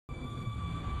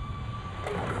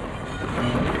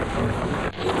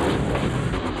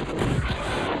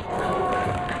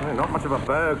You're not much of a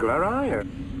burglar, are you?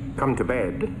 Come to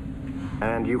bed,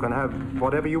 and you can have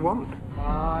whatever you want.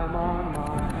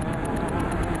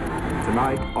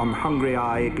 Tonight, on Hungry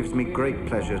Eye, it gives me great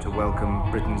pleasure to welcome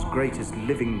Britain's greatest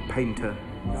living painter,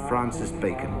 Francis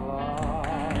Bacon.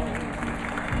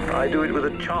 I do it with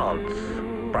a chance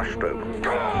brushstroke.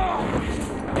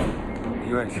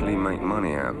 You actually make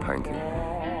money out of painting?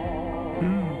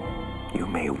 You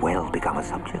may well become a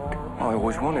subject. I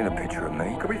always wanted a picture of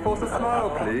me. Could we force a smile,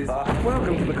 please?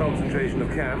 Welcome to the concentration of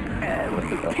camp.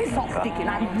 Piss off, Dickin.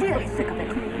 I'm really sick of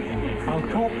it. I'll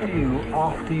talk to you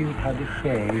after you've had a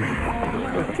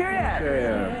shave.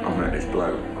 Cheerio. I met this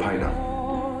bloke, painter.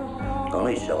 At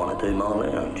least I want to do my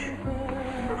lounge.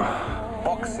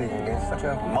 Boxing is such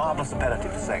a marvellous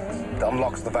appetitive for sex. It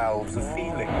unlocks the valves of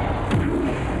feeling.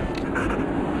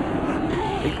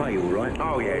 He play you all right?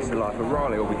 Oh, yeah, it's the life of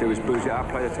Riley. All we do is booze it up,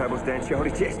 play the tables down, see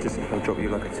holy jesters. I'll drop you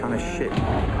like a ton of shit.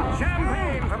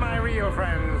 Champagne for my real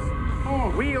friends.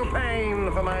 Real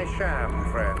pain for my sham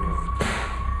friends.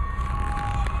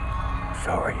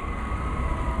 Sorry.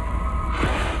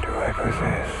 Do I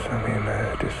possess some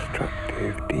inner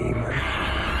destructive demon?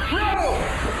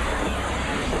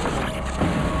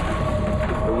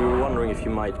 We were wondering if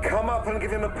you might Come up and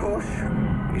give him a push.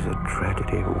 Is a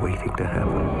tragedy waiting to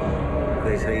happen.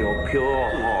 They say you're pure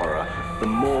horror, the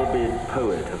morbid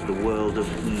poet of the world of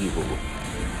evil.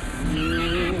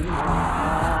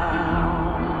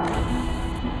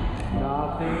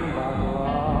 Nothing but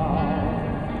love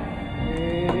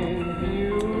in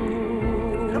you.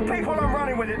 The people I'm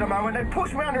running with at the moment, they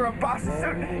push me under a bus as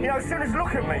soon as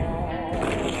look at me.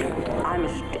 I'm a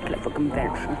stickler for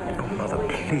convention. Oh, Mother,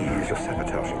 please, you're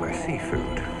sabotaging my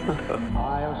seafood.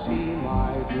 I'll see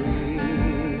my dream